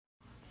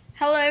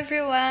Hello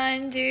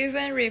everyone, do you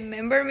even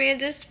remember me at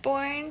this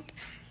point?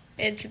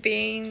 It's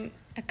been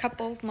a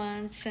couple of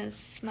months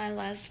since my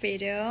last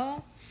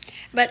video.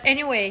 But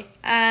anyway,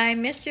 I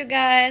missed you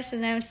guys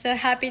and I'm so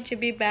happy to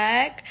be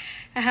back.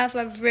 I have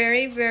a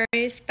very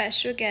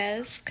special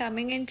guest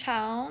coming in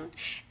town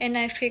and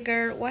I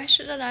figured why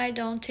shouldn't I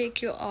don't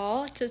take you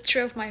all to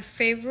three of my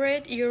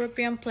favorite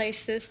European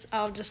places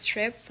of the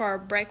trip for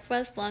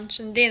breakfast, lunch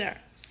and dinner.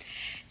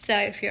 So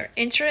if you're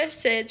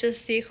interested to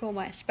see who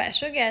my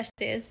special guest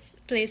is,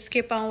 please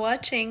keep on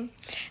watching.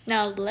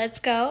 Now let's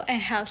go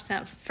and have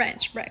some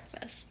French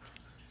breakfast.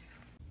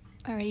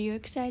 Are you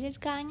excited,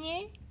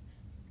 Kanye?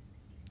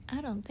 I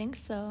don't think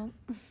so.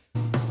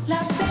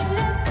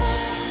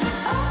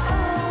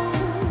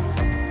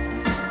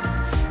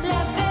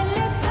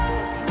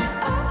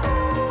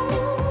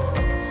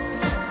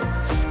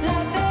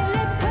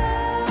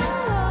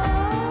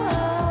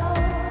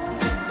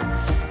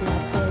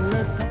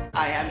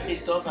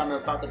 Christophe, I'm a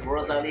part of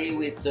Rosalie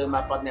with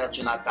my partner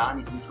Jonathan.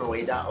 He's in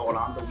Florida,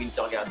 Orlando,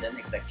 Winter Garden,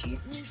 exactly.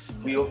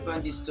 We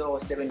opened this store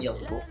 7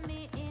 years ago,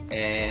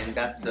 and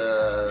that's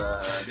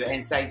the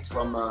insights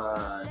from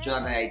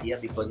Jonathan's idea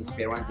because his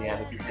parents they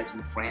have a business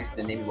in France.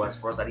 The name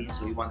was Rosalie,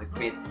 so we want to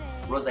create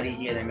Rosalie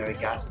here in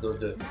America. So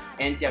the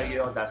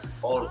interior, that's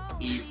all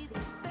his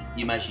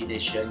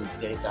imagination. He's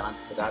very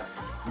talented for that.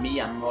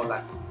 Me, I'm more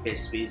like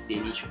pastries,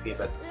 Danish, okay,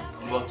 but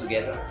we work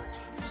together.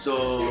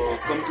 So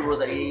come to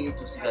Rosalie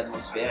to see the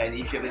atmosphere, and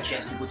if you have a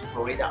chance to go to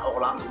Florida,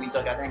 Orlando,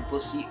 Winter Garden, go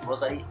see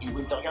Rosalie in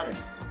Winter Garden,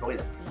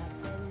 Florida.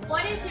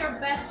 What is your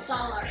best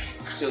seller?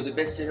 So the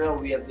best seller,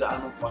 we have the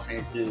almond croissant,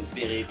 it's the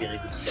very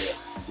good seller,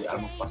 the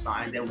almond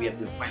croissant, and then we have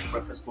the French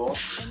breakfast board,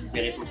 it's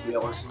very popular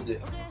also, the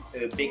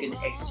bacon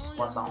eggs and cheese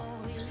croissant,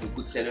 the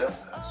good seller.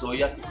 So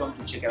you have to come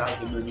to check out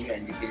the menu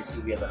and you can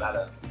see we have a lot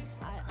of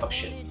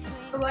options.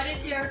 What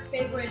is your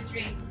favorite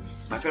drink?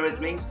 My favorite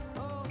drinks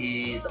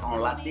is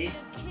on latte,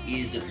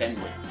 is the creme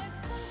brulee.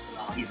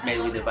 It's made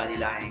with the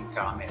vanilla and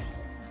caramel.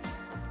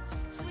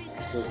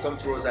 So come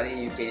to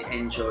Rosalie, you can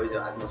enjoy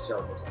the atmosphere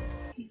of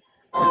Rosalie.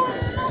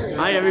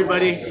 Hi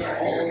everybody,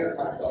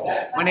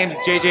 my name is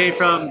JJ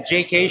from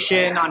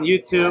Jcation on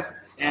YouTube,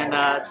 and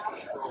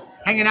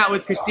hanging out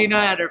with Christina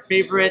at her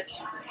favorite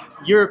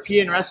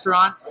European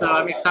restaurant, so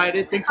I'm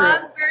excited. I'm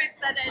very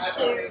excited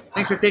too.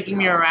 Thanks for taking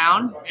me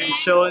around and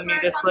showing me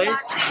this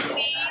place.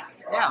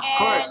 Yeah, of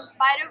course. And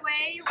by the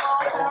way, you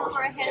will also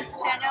for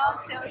his channel,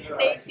 so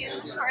stay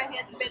tuned for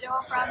his video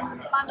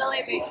from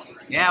Mandalay Bay.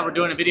 Yeah, we're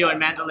doing a video in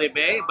Mandalay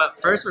Bay,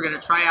 but first we're going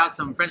to try out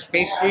some French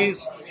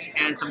pastries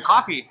and some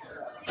coffee.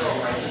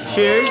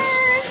 Cheers!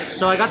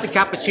 So I got the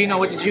cappuccino,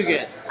 what did you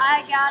get?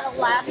 I got a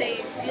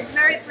latte. It's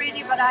very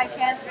pretty, but I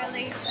can't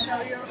really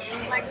show you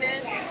like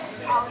this.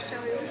 I'll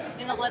show you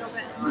in a little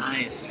bit.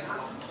 Nice.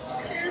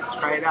 Cheers. Let's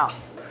try it out.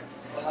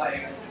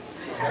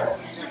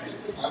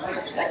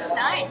 That's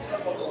nice.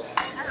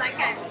 I like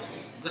it.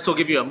 This will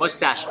give you a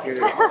mustache if you're,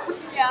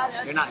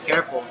 Yeah, you're not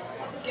careful.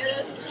 Yeah,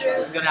 that's true.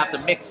 You're gonna have to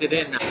mix it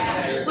in now.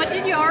 What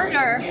did you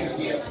order?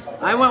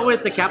 I went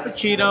with the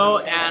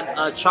cappuccino and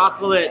a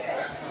chocolate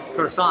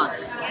croissant.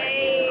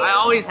 Yay. I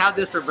always have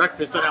this for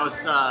breakfast when I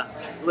was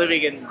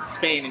living in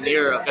Spain and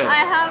Europe.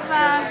 I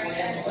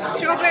have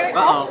strawberry.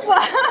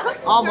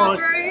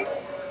 Almost. Strawberry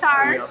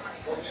tart.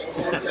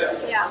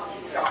 Yeah.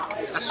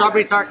 A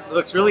strawberry tart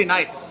looks really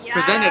nice. It's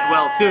presented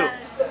well too.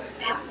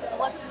 It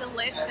looks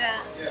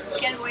delicious.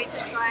 Can't wait to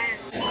try it.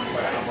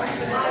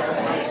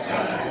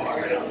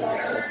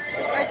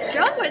 It's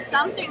good with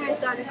something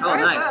inside. It's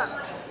very nice.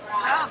 good.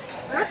 Yeah,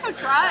 we should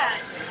try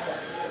it.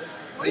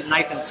 It's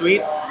nice and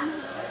sweet.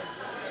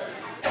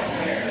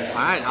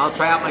 Alright, I'll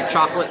try out my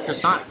chocolate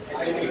croissant.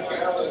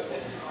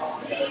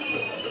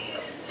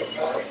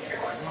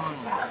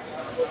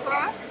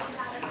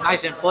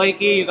 Nice and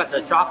flaky, you got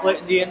the chocolate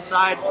in the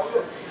inside.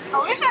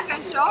 I wish I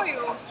could show you.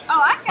 Oh,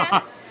 I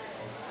can.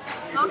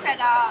 Look at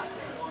that.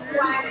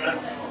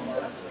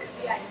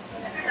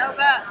 So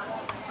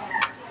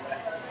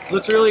good.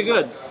 Looks really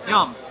good.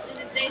 Yum. And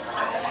it tastes so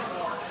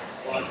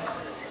good.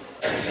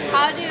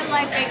 How do you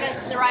like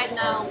Vegas right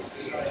now?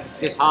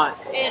 It's hot.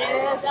 It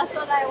is. That's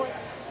what I was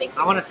thinking.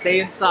 I want to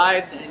stay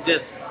inside and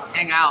just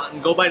hang out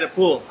and go by the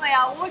pool. Oh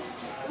yeah,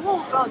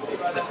 we'll go to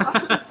the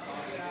pool.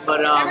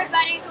 But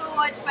everybody who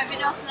watched my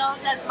videos knows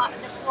that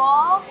the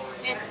pool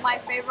is my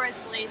favorite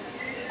place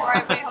for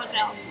every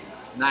hotel.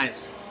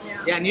 Nice.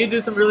 Yeah, and you do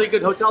some really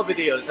good hotel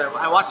videos.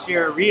 I watched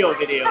your Rio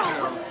video.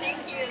 So. Thank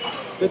you.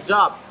 Good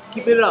job.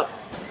 Keep it up.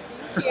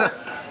 Thank you.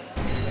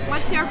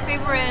 What's your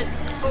favorite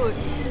food?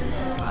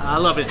 I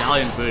love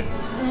Italian food.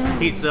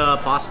 Pizza,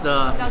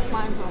 pasta. That's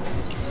mine too.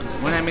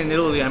 When I'm in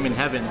Italy, I'm in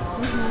heaven.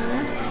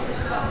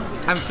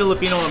 I'm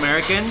Filipino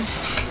American,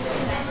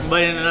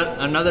 but in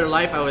another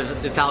life I was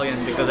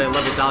Italian because I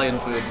love Italian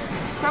food.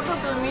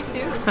 Probably me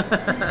too.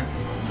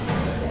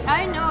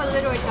 I know a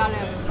little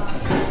Italian.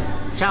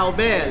 Ciao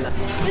bella.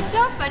 It's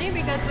so funny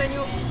because when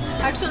you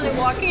actually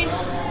walk in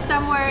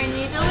somewhere in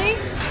Italy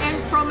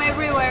and from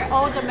everywhere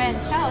all the men,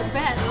 ciao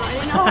bella,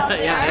 you know how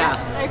they are?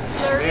 Like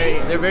flirty.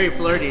 They're very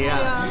flirty,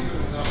 yeah.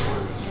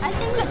 I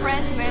think the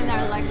French men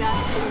are like that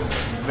too.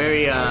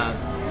 Very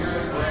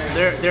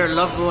their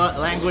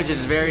language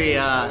is very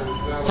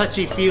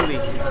touchy-feely,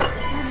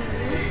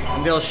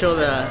 and they'll show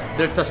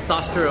their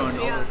testosterone.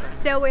 Yeah.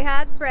 So we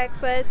had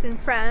breakfast in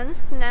France.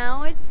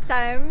 Now it's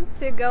time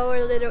to go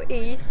a little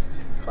east,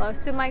 close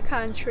to my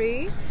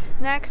country.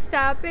 Next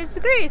stop is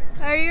Greece.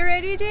 Are you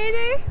ready,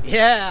 JJ?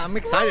 Yeah, I'm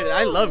excited.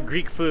 I love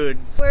Greek food.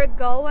 We're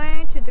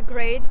going to the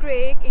Great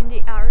Greek in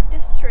the art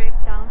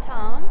district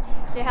downtown.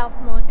 They have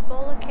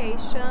multiple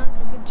locations.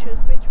 You can choose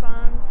which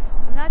one.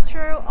 I'm not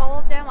sure all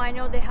of them. I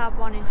know they have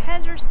one in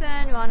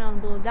Henderson, one on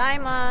Blue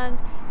Diamond.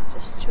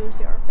 Just choose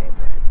your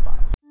favorite spot.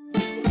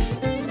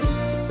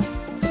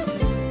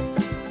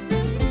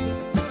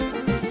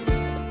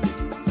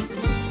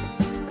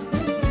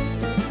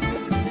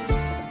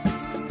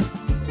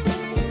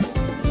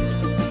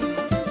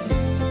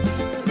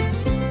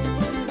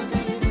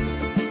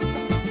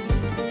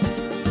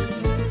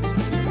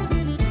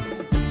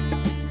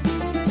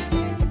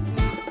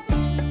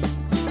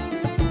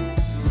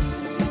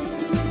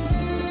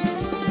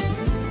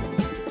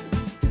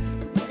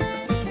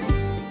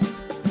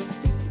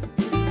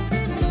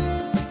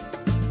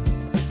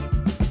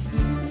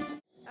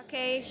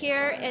 Okay,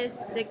 here is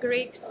the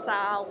Greek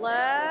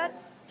salad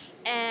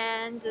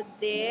and the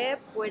dip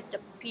with the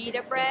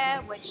pita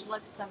bread, which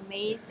looks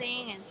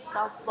amazing and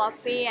so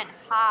fluffy and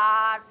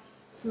hot.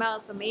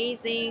 Smells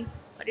amazing.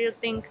 What do you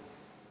think,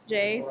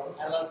 Jay?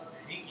 I love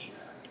tzatziki,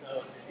 so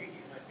tzatziki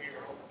is my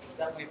favorite.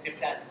 Definitely dip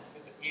that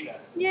with the pita.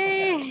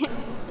 Yay!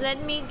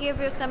 Let me give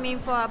you some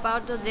info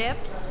about the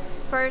dips.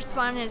 First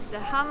one is the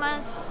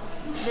hummus.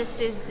 This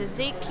is the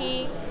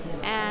tzatziki,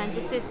 and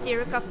this is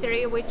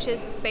tiri, which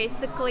is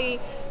basically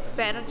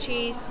feta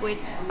cheese with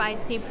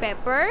spicy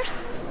peppers,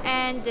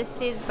 and this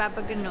is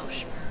baba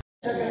ganoush.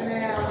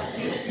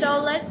 So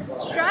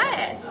let's try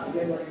it.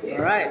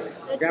 All right,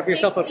 grab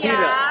yourself a pita.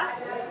 Yeah.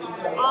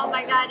 Oh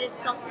my god,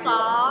 it's so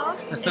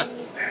soft. It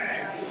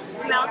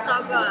smells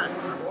so good.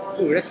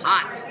 Ooh, that's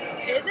hot.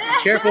 Is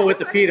it? Careful with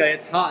the pita,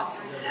 it's hot.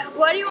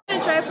 What do you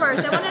want to try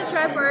first? I want to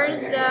try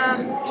first the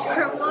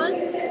hummus.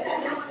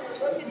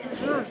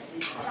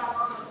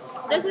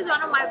 This is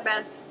one of my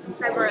best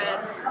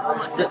favorite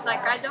hummus.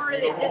 Like, I don't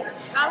really,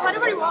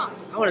 whatever you want.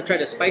 I want to try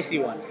the spicy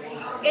one.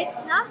 It's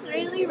not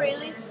really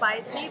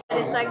spicy, but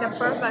it's like the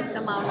perfect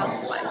amount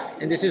of spice.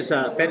 And this is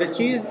feta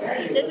cheese?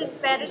 This is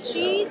feta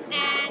cheese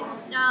and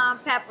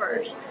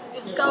peppers.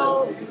 It's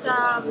called,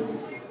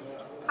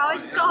 how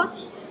it's called?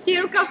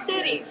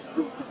 Tiri.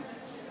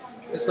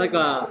 It's like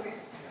a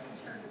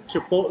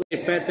chipotle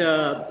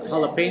feta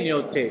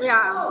jalapeno taste.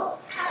 Yeah.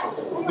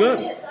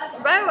 Good.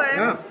 By the way,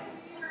 Yeah.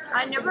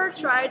 I never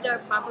tried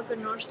the baba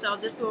ganoush, so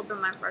this will be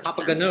my first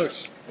Papa time.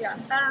 ganoush. Yeah,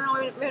 I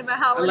don't know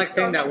how I like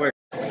saying that word.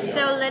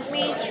 So let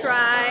me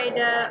try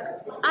the.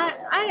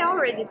 I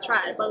already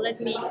tried, but let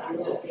me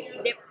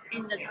dip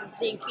in the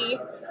tzatziki.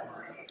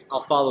 I'll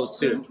follow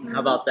suit.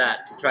 How about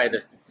that? Try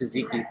this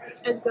tzatziki.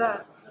 It's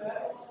good.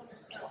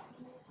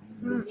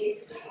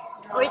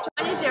 Which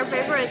one is your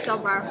favorite so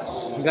far?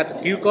 You got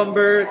the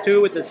cucumber too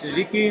with the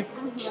tzatziki.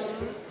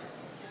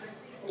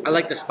 I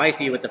like the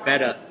spicy with the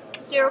feta.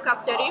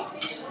 Tiri.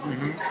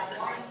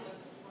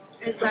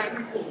 It's like,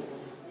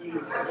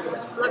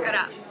 look at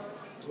that.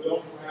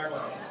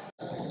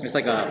 It's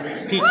like a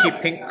peachy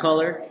pink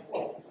color.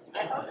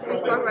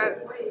 It's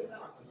perfect.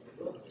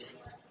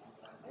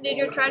 Did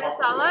you try the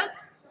salad?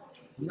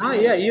 No,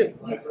 yeah,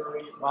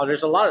 wow,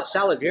 there's a lot of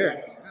salad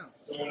here.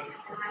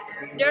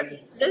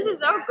 This is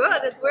so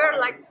good. We're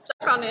like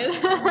stuck on it.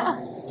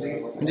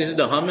 And this is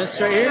the hummus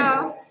right here.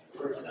 Yeah.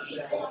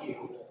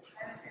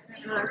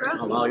 You like it?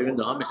 Oh wow, even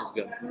the hummus is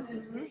good.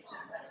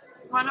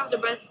 One of the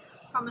best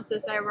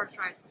hummuses I ever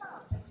tried.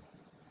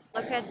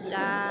 Look at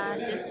that.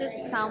 This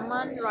is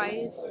salmon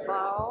rice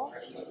bowl.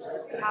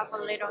 You have a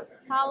little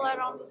salad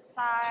on the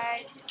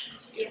side.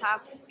 You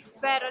have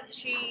feta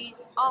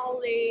cheese,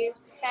 olive,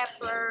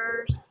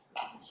 peppers.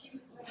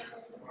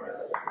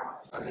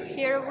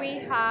 Here we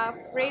have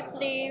grape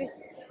leaves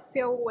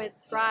filled with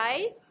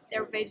rice.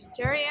 They're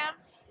vegetarian.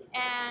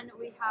 And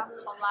we have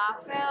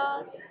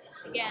falafels,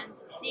 again,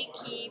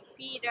 tzatziki,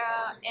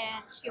 pita,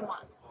 and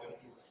hummus.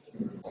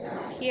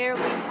 Here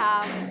we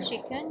have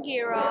chicken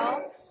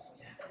gyro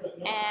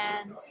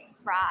and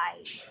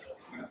fries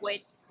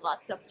with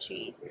lots of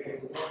cheese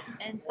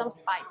and some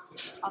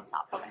spice on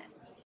top of it.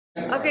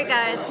 Okay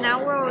guys,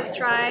 now we'll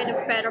try the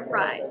feta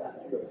fries.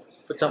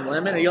 Put some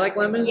lemon. Do you like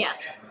lemon?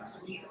 Yes.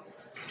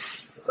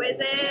 Squeeze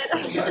it.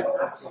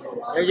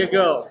 There you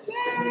go.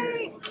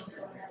 Yay!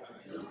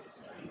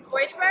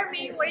 Wait for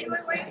me. Wait.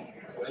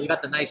 You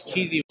got the nice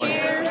cheesy one.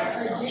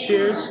 Cheers.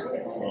 Cheers.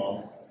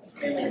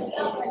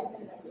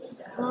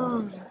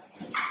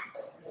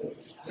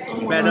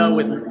 Feta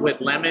with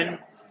lemon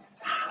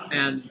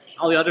and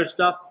all the other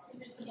stuff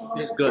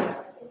is good.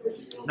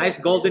 Nice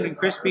golden and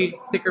crispy,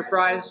 thicker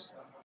fries.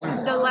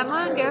 The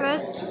lemon gave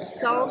it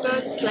so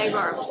good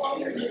flavor.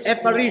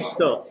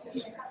 Eparisto.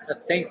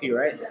 Thank you,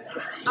 right?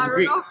 I don't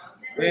Greek. know.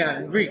 Yeah,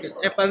 in Greek it's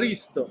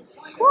eparisto.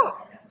 Cool.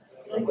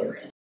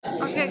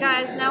 Okay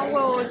guys, now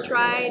we'll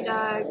try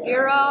the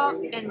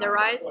gyro and the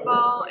rice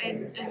ball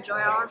and enjoy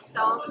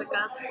ourselves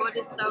because food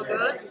is so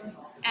good,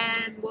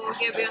 and we'll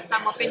give you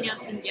some opinions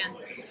in the end.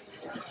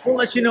 We'll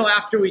let you know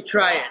after we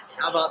try it.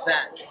 How about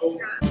that?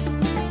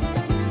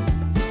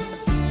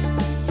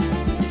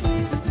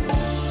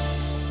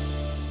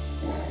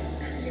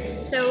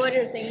 So what do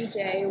you think,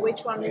 Jay?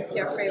 Which one is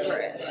your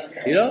favorite?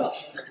 You know,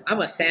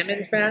 I'm a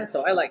salmon fan,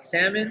 so I like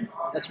salmon.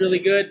 That's really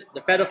good. The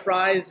feta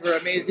fries were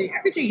amazing.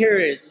 Everything here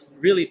is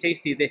really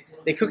tasty.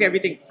 They cook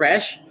everything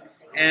fresh,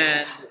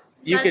 and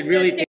you That's can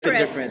really the taste the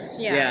secret. difference.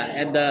 Yeah.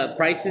 And the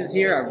prices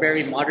here are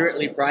very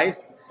moderately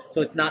priced,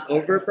 so it's not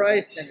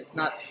overpriced, and it's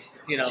not,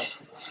 you know,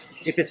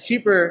 if it's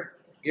cheaper,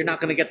 you're not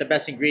going to get the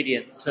best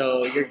ingredients.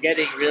 So you're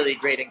getting really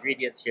great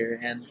ingredients here,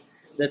 and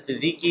the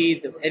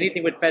tzatziki,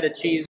 anything with feta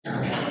cheese.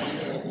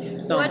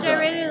 What I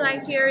really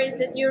like here is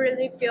that you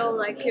really feel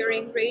like you're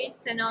in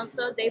Greece, and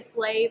also they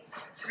play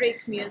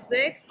Greek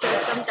music. So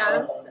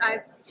sometimes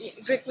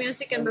Greek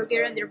music and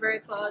Bulgarian, they're very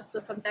close.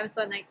 So sometimes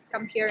when I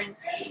come here and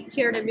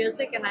hear the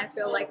music, and I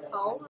feel like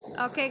home.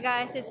 Okay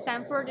guys, it's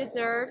time for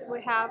dessert.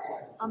 We have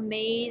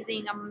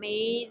amazing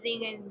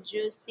and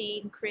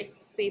juicy and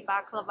crispy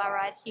baklava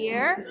right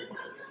here,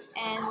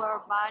 and we're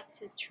about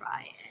to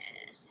try it.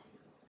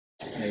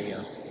 There you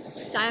go.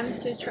 It's time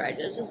to try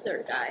the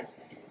dessert, guys.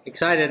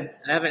 Excited.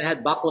 I haven't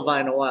had baklava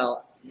in a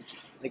while.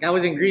 Like, I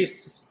was in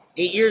Greece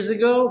 8 years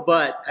ago,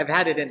 but I've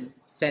had it in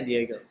San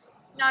Diego. So.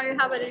 Now you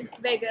have it in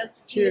Vegas.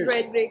 Cheers. The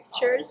Great Greek.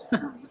 Cheers.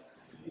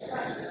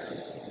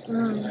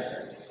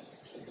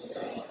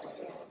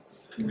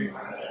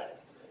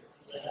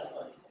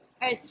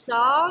 It's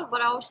soft,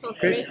 but also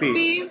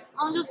crispy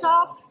on the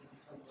top.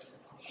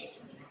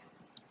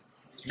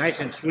 Nice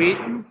and sweet.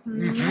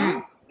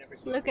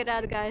 Look at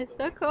that, guys.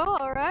 So cool,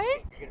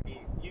 alright?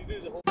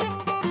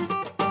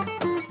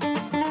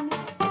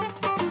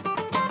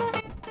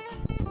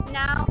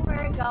 Now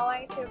we're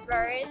going to a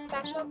very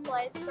special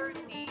place for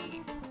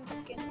me.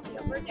 You can see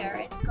over there,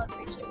 it's called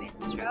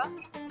Kedimitrova.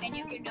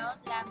 Many of you know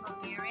that I'm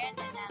Bulgarian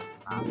and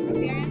I love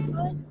Bulgarian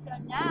food. So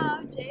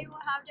now Jay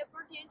will have the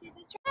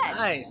opportunity to try it.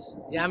 Nice.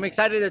 Yeah, I'm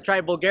excited to try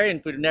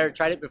Bulgarian food. I've never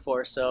tried it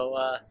before, so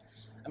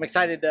I'm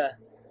excited to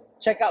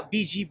check out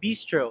BG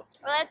Bistro.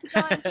 Let's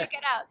go and check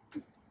it out.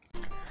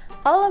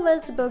 All of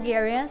us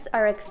Bulgarians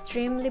are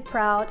extremely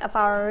proud of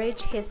our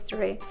rich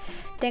history.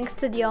 Thanks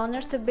to the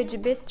owners of BG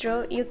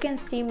Bistro, you can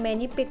see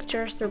many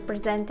pictures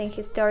representing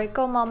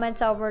historical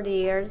moments over the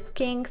years,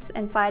 kings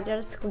and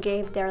fighters who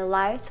gave their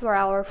lives for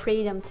our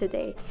freedom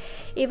today.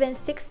 Even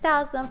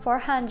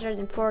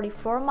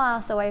 6,444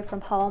 miles away from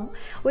home,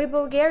 we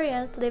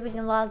Bulgarians living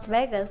in Las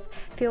Vegas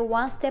feel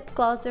one step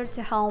closer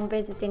to home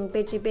visiting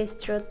BG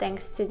Bistro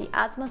thanks to the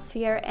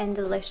atmosphere and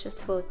delicious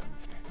food.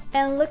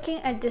 And looking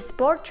at these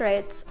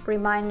portraits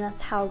remind us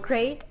how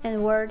great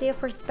and worthy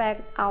of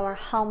respect our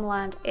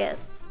homeland is.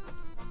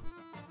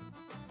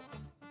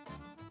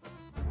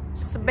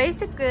 So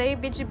basically,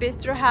 BG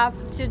Bistro have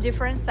two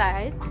different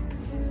sides.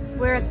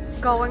 We're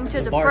going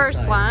to the first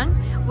side. one,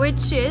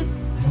 which is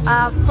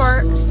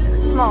for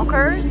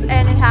smokers,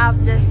 and it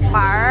have this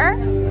bar.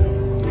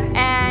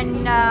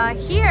 And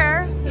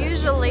here,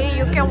 usually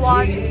you can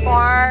watch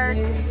sports,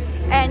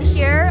 and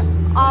here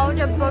all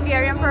the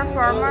Bulgarian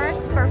performers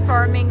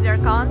performing their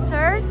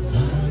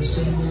concerts,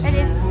 and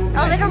it's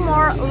a little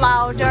more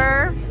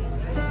louder.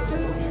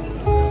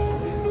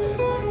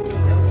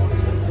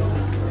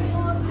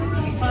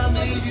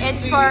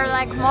 It's for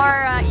like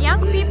more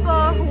young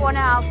people who want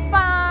to have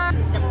fun,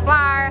 the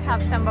bar,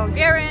 have some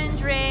Bulgarian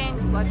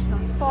drinks, watch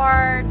some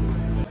sports.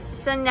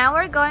 So now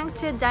we're going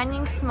to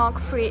dining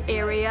smoke-free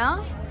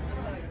area,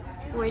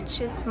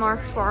 which is more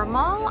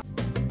formal.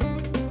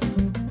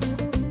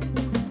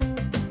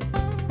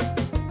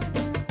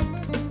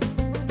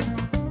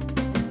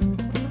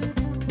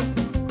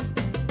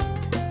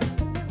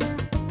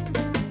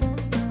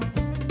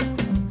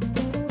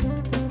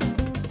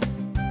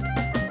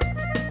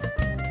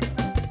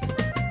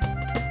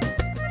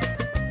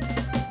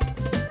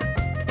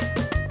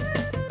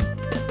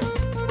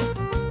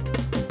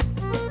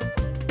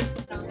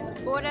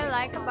 What I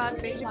like about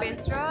BG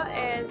Bistro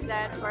is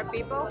that for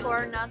people who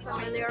are not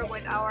familiar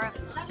with our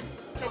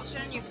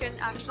kitchen, you can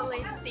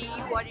actually see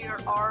what you're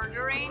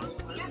ordering.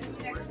 You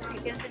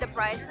can see the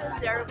prices,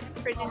 they're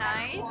pretty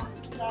nice.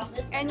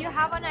 And you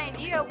have an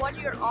idea what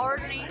you're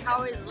ordering,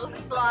 how it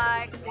looks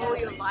like, will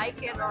you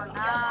like it or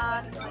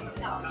not.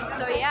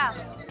 So yeah,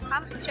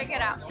 come check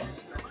it out.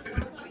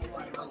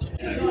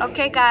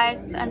 Okay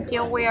guys,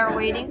 until we are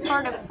waiting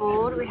for the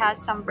food, we have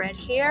some bread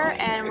here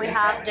and we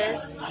have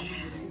this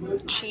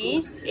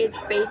cheese.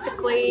 It's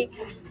basically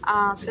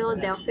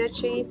Philadelphia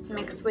cheese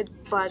mixed with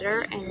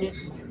butter, and it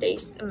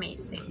tastes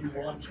amazing.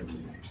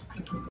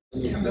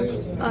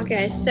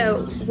 Okay,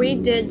 so we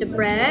did the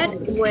bread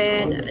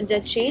with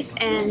the cheese,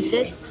 and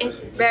this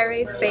is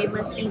very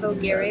famous in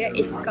Bulgaria.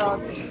 It's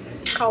called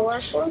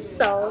colorful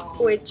sauce,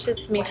 which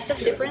is mix of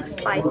different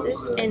spices,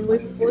 and we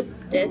put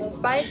this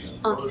spice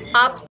on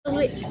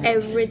absolutely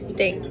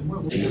everything.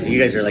 You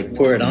guys are like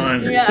pour it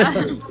on. Yeah.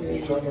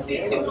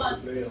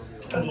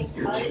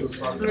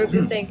 What do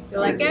you think? You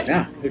like it?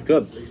 Yeah, it's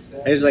good.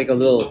 It's like a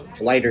little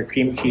lighter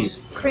cream cheese.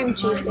 Cream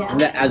cheese, yeah.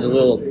 And that adds a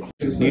little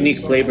unique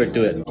flavor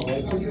to it.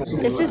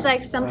 This is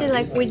like something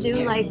like we do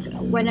like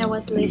when I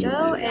was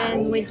little,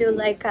 and we do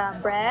like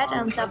bread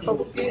on top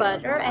of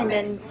butter, and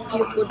then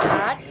you put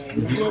that,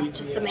 and it's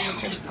just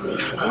amazing to me.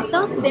 It's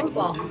so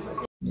simple.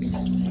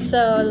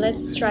 So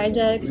let's try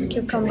the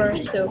cucumber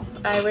soup.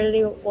 I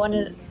really want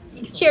to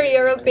hear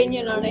your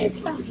opinion on it.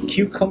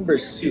 Cucumber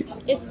soup.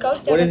 It's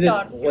called What is it?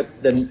 tarator. What's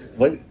the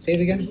what? Say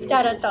it again.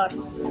 Tarator.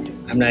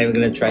 I'm not even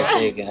gonna try to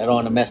say it again. I don't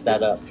want to mess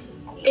that up.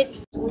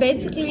 It's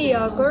basically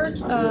yogurt,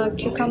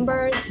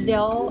 cucumbers,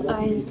 dill,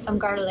 and some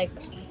garlic.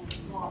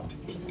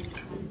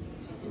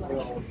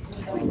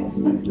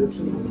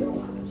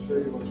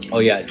 Oh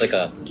yeah, it's like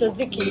a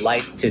Tzatziki.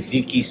 light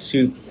tzatziki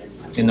soup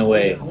in a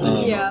way.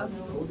 Yeah.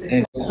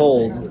 And it's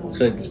cold,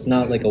 so it's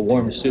not like a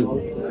warm soup.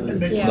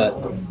 Yeah. But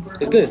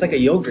it's good. It's like a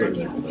yogurt.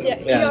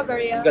 Yeah,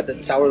 yogurt, yeah. It's got that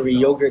soury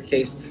yogurt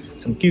taste.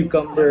 Some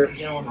cucumber.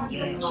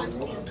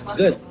 It's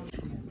good.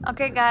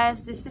 Okay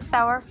guys, this is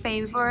our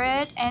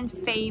favorite and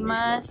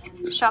famous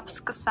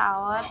shopska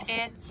salad.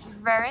 It's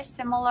very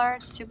similar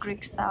to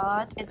Greek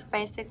salad. It's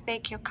basically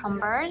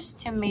cucumbers,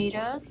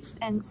 tomatoes,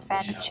 and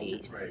feta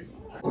cheese.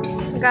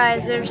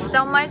 Guys, there's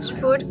so much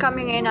food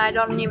coming in, I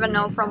don't even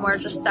know from where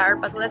to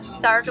start, but let's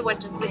start with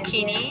the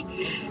zucchini.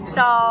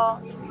 So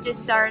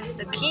these are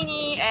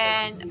zucchini,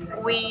 and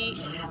we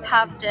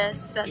have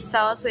this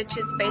sauce, which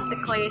is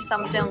basically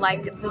something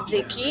like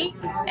tzatziki,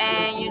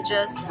 and you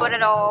just put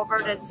it all over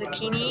the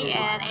zucchini,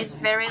 and it's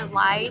very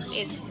light.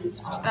 It's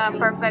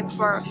perfect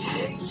for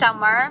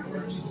summer.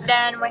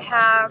 Then we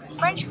have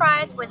french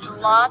fries with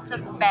lots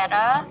of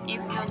feta.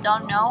 If you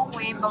don't know,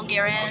 we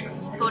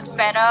Bulgarians put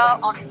feta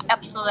on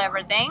absolutely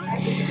everything.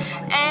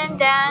 And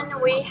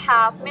then we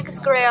have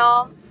mixed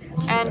grill,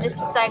 and this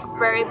is like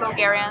very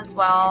Bulgarian as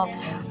well.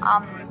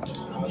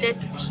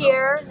 This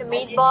here, the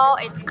meatball,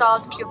 it's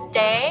called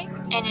kufte,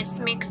 and it's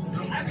mixed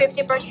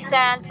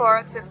 50%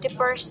 pork,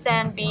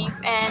 50% beef,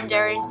 and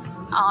there is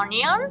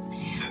onion.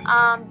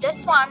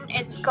 This one,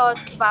 it's called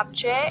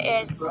kebabche.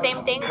 It's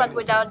same thing but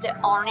without the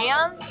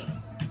onion.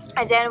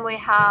 And then we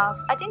have,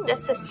 I think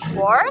this is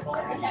pork,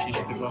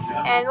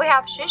 and we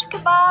have shish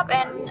kebab,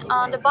 and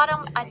on the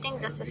bottom I think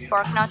this is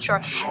pork, not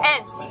sure.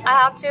 And I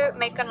have to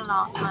make an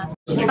announcement.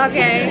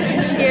 Okay,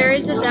 here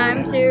is the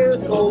time to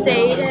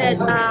say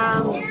that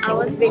I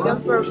was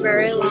vegan for a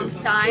very long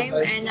time,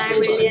 and I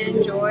really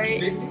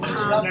enjoyed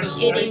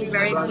eating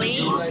very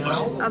clean,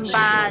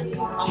 but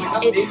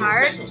it's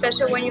hard,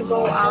 especially when you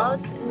go out.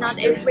 Not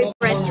every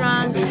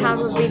restaurant have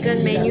a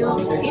vegan menu,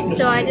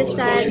 so I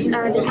decided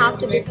there have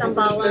to be some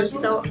balance.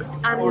 So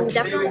I'm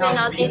definitely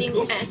not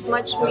eating as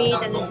much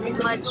meat and as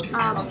much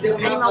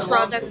animal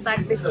products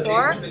like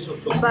before,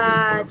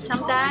 but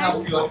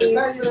sometimes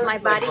if my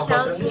body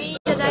tells me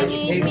that I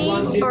need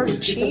meat or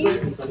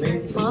cheese,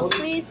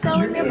 mostly it's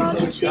telling me about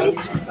the cheese,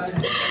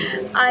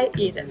 I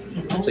eat it.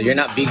 So you're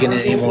not vegan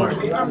anymore.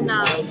 I'm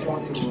not.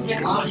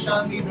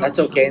 That's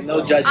okay.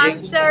 No judging.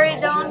 I'm sorry,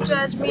 don't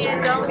judge me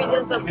and don't be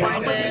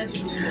disappointed.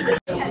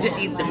 Just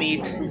eat the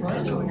meat.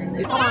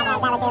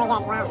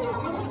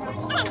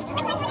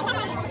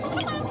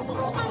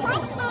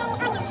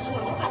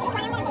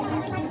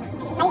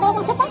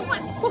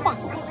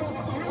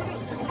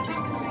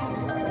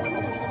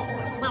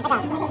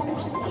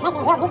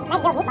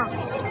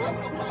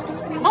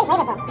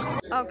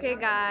 Okay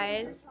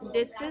guys,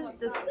 this is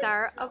the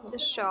star of the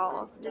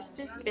show. This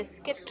is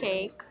biscuit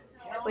cake,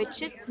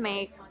 which is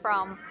made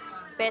from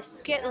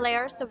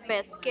layers of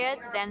biscuit,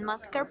 then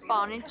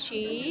mascarpone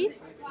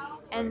cheese,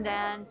 and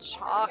then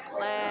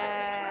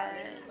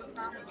chocolate.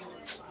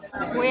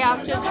 We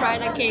have to try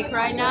the cake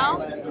right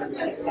now.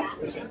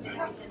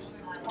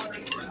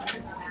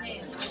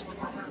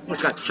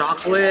 It's got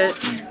chocolate,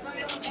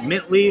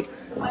 mint leaf.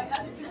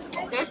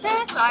 This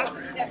is like,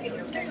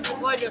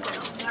 what do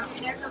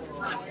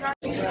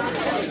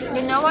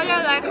you know what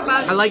I like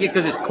about I like it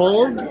because it's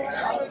cold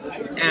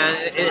and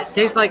it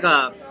tastes like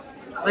a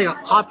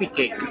coffee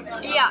cake.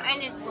 Yeah,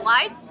 and it's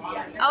light.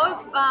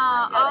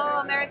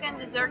 All American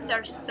desserts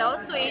are so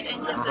sweet,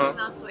 and this is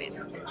not sweet.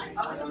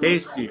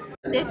 Tasty.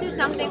 This is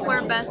something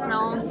we're best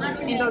known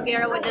in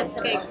Bulgaria with this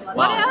cake.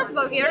 What else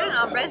Bulgarians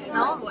are best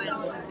known with?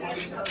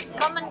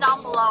 Comment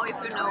down below if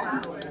you know.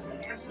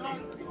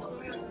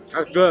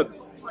 That's good.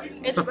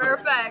 It's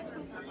perfect.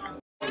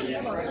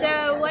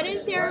 So, what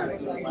is your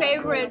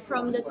favorite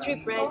from the three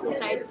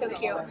places I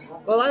took you?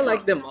 Well, I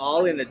like them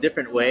all in a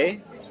different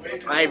way.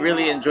 I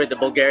really enjoyed the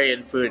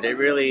Bulgarian food. It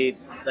really,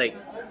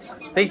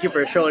 thank you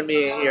for showing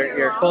me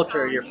your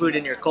culture, your food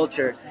and your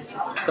culture.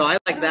 So I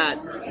like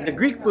that. The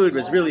Greek food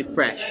was really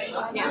fresh.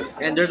 Yeah.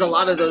 And there's a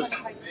lot of those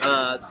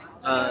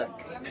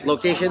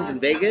locations in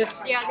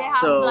Vegas. Yeah, they have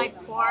so, like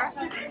 4.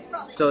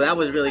 So that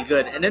was really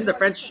good. And then the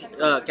French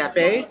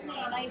cafe,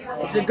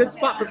 it's a good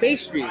spot for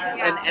pastries,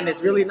 and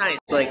it's really nice.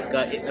 Like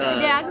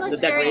The atmosphere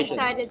decoration.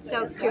 inside is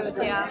so cute,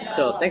 yeah.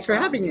 So thanks for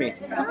having me.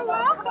 You're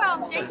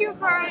welcome. Thank you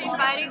for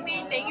inviting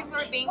me. Thank you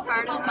for being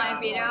part of my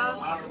video.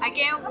 I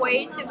can't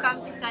wait to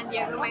come to San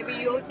Diego. Maybe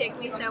you'll take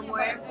me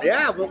somewhere.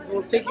 Yeah,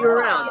 we'll take you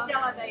around.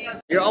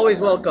 You're always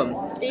welcome.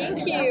 Thank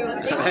you.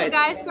 Thank you Alright.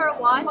 guys for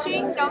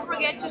watching. Don't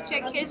forget to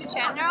check his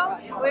channel.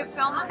 We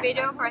filmed a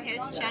video for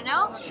his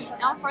channel.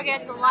 Don't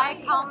forget to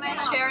like,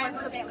 comment, share, and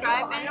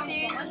subscribe. And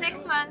see you in the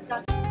next one.